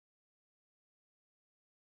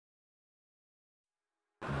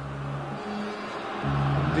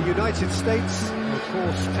the United States, of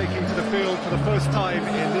course, taking to the field for the first time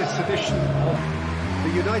in this edition of the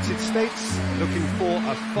United States, looking for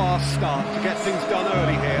a fast start to get things done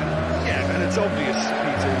early here. Yeah, and it's obvious,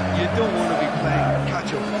 Peter, you don't want to be playing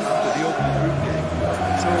catch-up after the opening group game.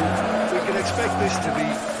 So we can expect this to be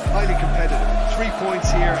highly competitive. 3 points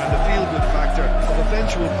here and the feel-good factor of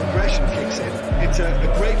eventual progression kicks in. It's a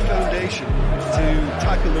great foundation to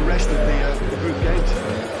tackle the rest of the group games.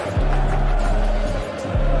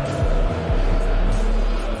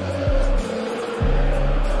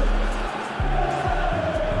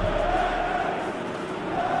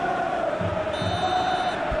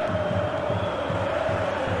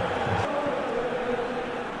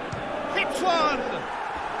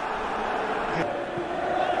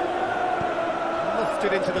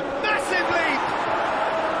 Lofted into the massive leap.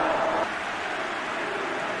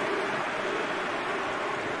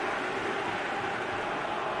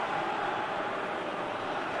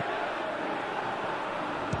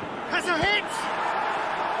 Has a hit.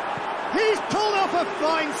 He's pulled off a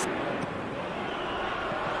fine.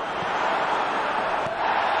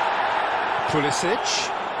 Pulisic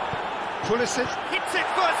hits it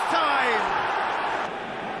first time.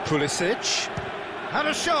 Pulisic had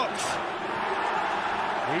a shot.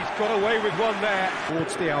 He's got away with one there.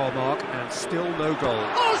 Towards the hour mark and still no goal.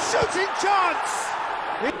 Oh, shooting chance!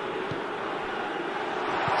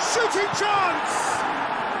 Shooting chance!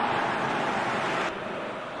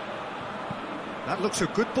 That looks a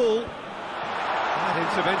good ball. That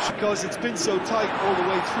intervention, because it's been so tight all the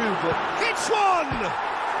way through, but... Hits one!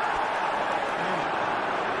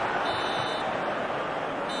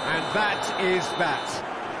 And that is that.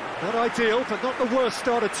 Not ideal, but not the worst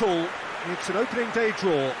start at all. It's an opening day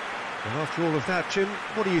draw. And after all of that, Jim,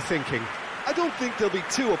 what are you thinking? I don't think they'll be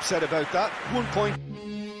too upset about that. 1 point.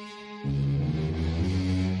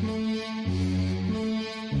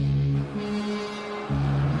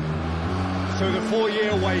 So the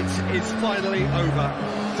 4-year wait is finally over.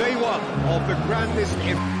 Day one of the grandest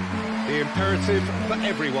the imperative for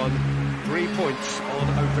everyone. 3 points on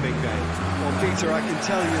opening day. Well, Peter, I can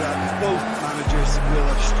tell you that both managers will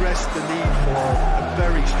have stressed the need for a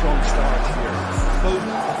very strong start here. Both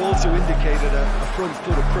have also indicated a front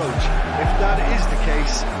foot approach. If that is the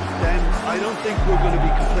case, then I don't think we're going to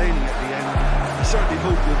be complaining at the end. I certainly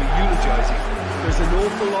hope we'll be eulogising. There's an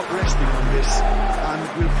awful lot resting on this, and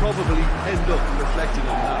we'll probably end up reflecting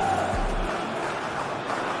on that.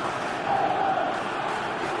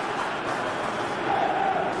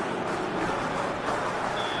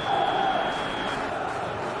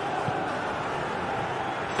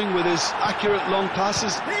 With his accurate long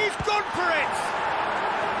passes. He's gone for it!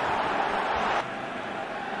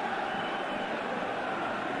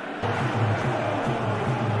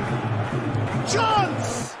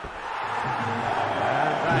 Chance!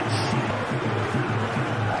 And that's...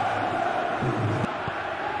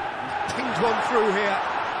 pinged one through here.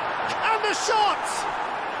 And the shot!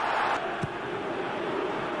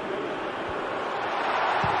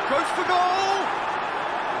 Goes for goal!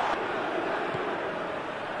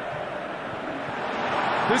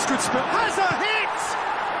 This could spell... Has a hit!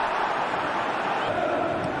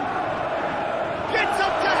 Gets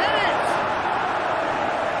up to hit it!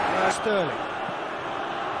 Sterling.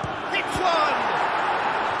 Hits one!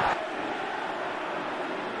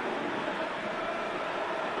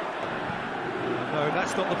 No,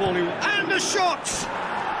 that's not the ball he... And a shot!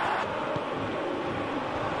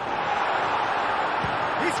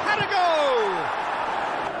 He's had a go!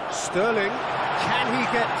 Sterling, can he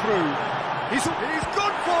get through? He's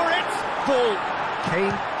gone for it! Ball.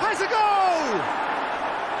 Kane has a goal!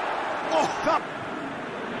 Oh, that...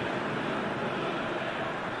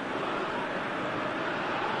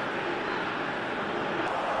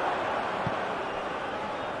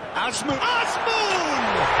 Asmoon! A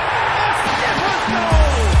skipper's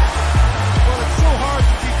goal! Well, it's so hard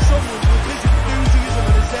to keep someone with his enthusiasm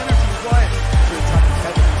and his energy quiet to attack his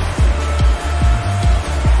header.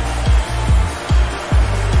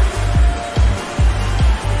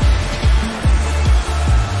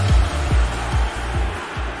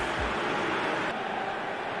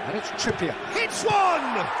 Trippier hits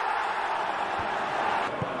one!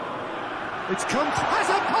 It's come to... Has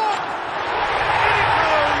a pop! In it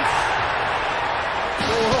goes!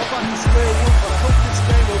 Well, we're all back to square one, but I hope this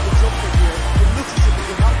game opens up from here. It looks as if it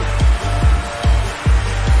will happen.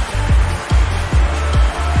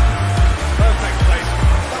 Perfect placement.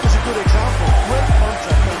 That was a good example. Great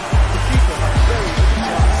contact, and the keeper had very little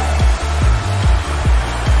chance.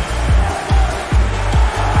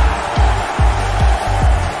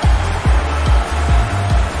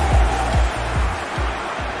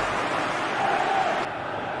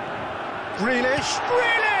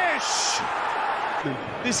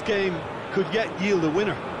 game could yet yield a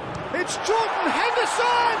winner. It's Jordan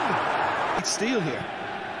Henderson! It's steal here.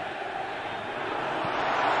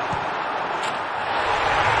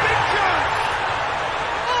 Big chance!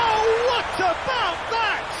 Oh, what about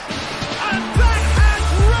that? And that has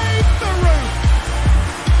raised the roof!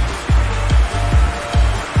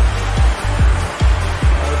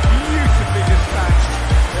 Oh, beautifully dispatched.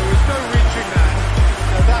 There was no reaching that.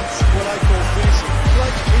 Now that's what I call finishing.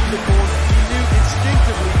 Right in the corner. He knew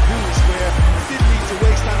instinctively who was where. Didn't need to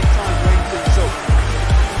waste any time weighing things up.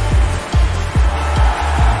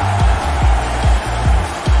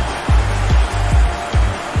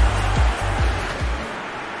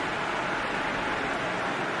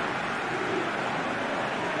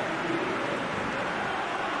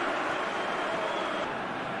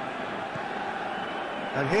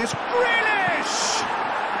 And here's Grealish!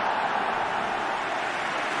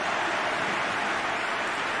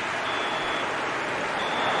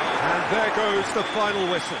 And there goes the final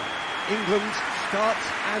whistle. England start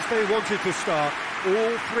as they wanted to start.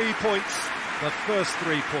 All 3 points, the first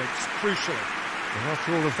 3 points, crucial. And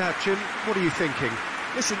after all of that, Jim, what are you thinking?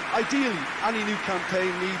 Listen, ideally, any new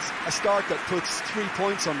campaign needs a start that puts 3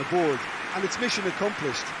 points on the board, and it's mission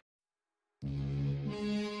accomplished.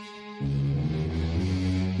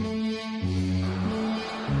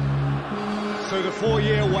 So the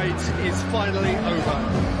 4-year wait is finally over.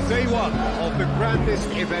 Day one of the grandest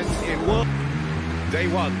event in world. Day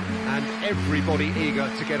one, and everybody eager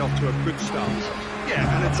to get off to a good start. Yeah,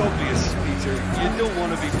 and it's obvious, Peter, you don't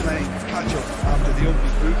want to be playing catch-up after the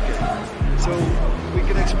ugly group game. So we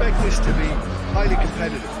can expect this to be highly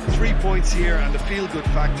competitive. 3 points here and the feel-good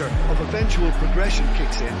factor of eventual progression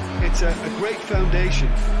kicks in. It's a great foundation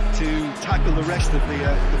to tackle the rest of the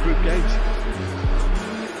group games.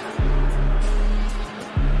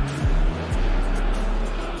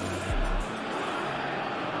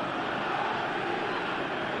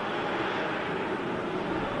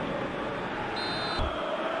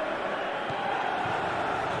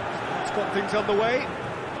 Got things underway.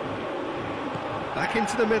 Back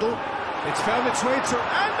into the middle. It's found its way to...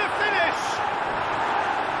 And the finish!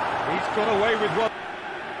 He's got away with one.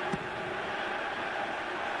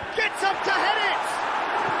 Gets up to head it!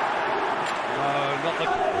 No, not the...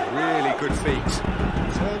 Really good feet.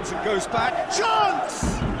 Turns and goes back.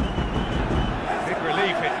 Chance! Big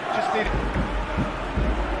relief, it just needed...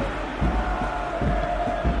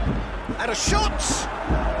 And a shot!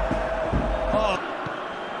 Oh.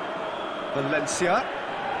 Valencia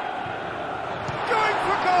going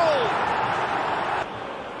for goal.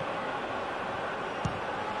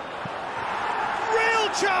 Real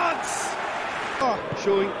chance.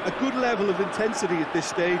 Showing a good level of intensity at this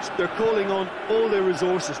stage. They're calling on all their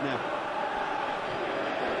resources now.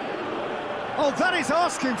 Oh, that is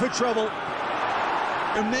asking for trouble.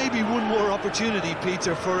 There may be one more opportunity,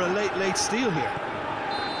 Peter, for a late steal here.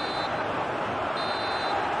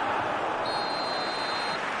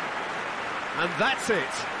 And that's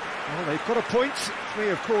it. Well, they've got a point. 3,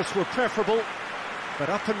 of course, were preferable, but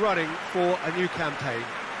up and running for a new campaign.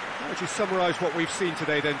 How would you summarise what we've seen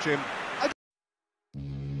today then, Jim?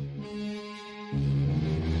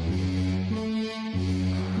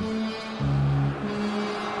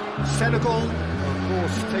 Senegal, of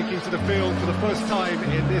course, taking to the field for the first time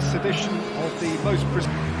in this edition of the most...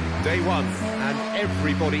 Day one, and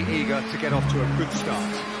everybody eager to get off to a good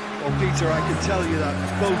start. Well, Peter, I can tell you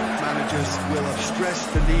that both managers will have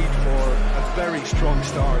stressed the need for a very strong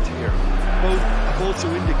start here. Both have also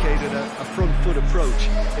indicated a front foot approach.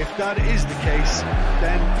 If that is the case,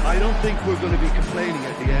 then I don't think we're going to be complaining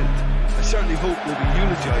at the end. I certainly hope we'll be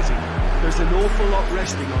eulogising. There's an awful lot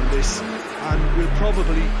resting on this, and we'll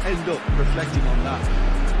probably end up reflecting on that.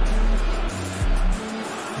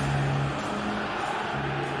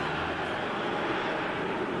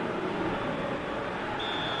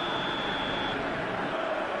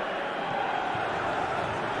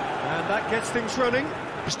 That gets things running.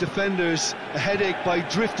 His defenders a headache by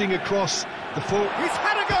drifting across the full. He's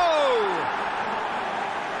had a go!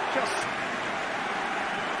 Just...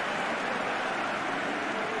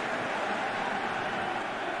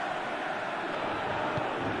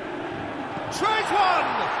 Tries one!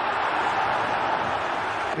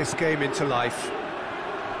 This game into life.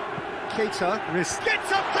 Keita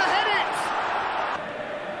gets up to head it!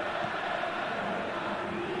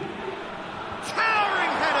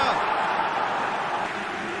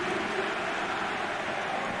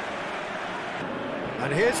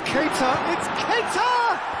 And here's Keita, it's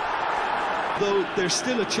Keita! Though there's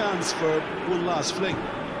still a chance for one last fling.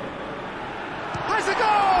 Has a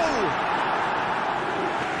goal!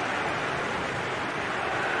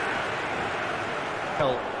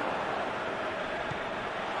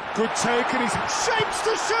 Good take, and he's shapes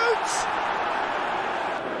to shoot!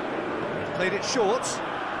 He's played it short.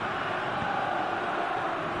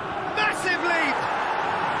 Massive lead!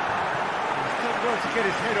 He's done well to get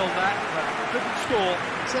his head on that, but couldn't score.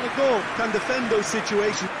 Senegal can defend those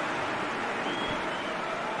situations.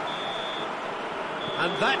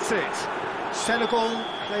 And that's it. Senegal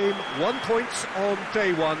claim 1 point on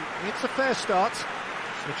day one. It's a fair start.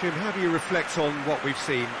 So, Jim, how do you reflect on what we've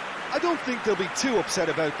seen? I don't think they'll be too upset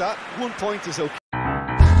about that. 1 point is okay.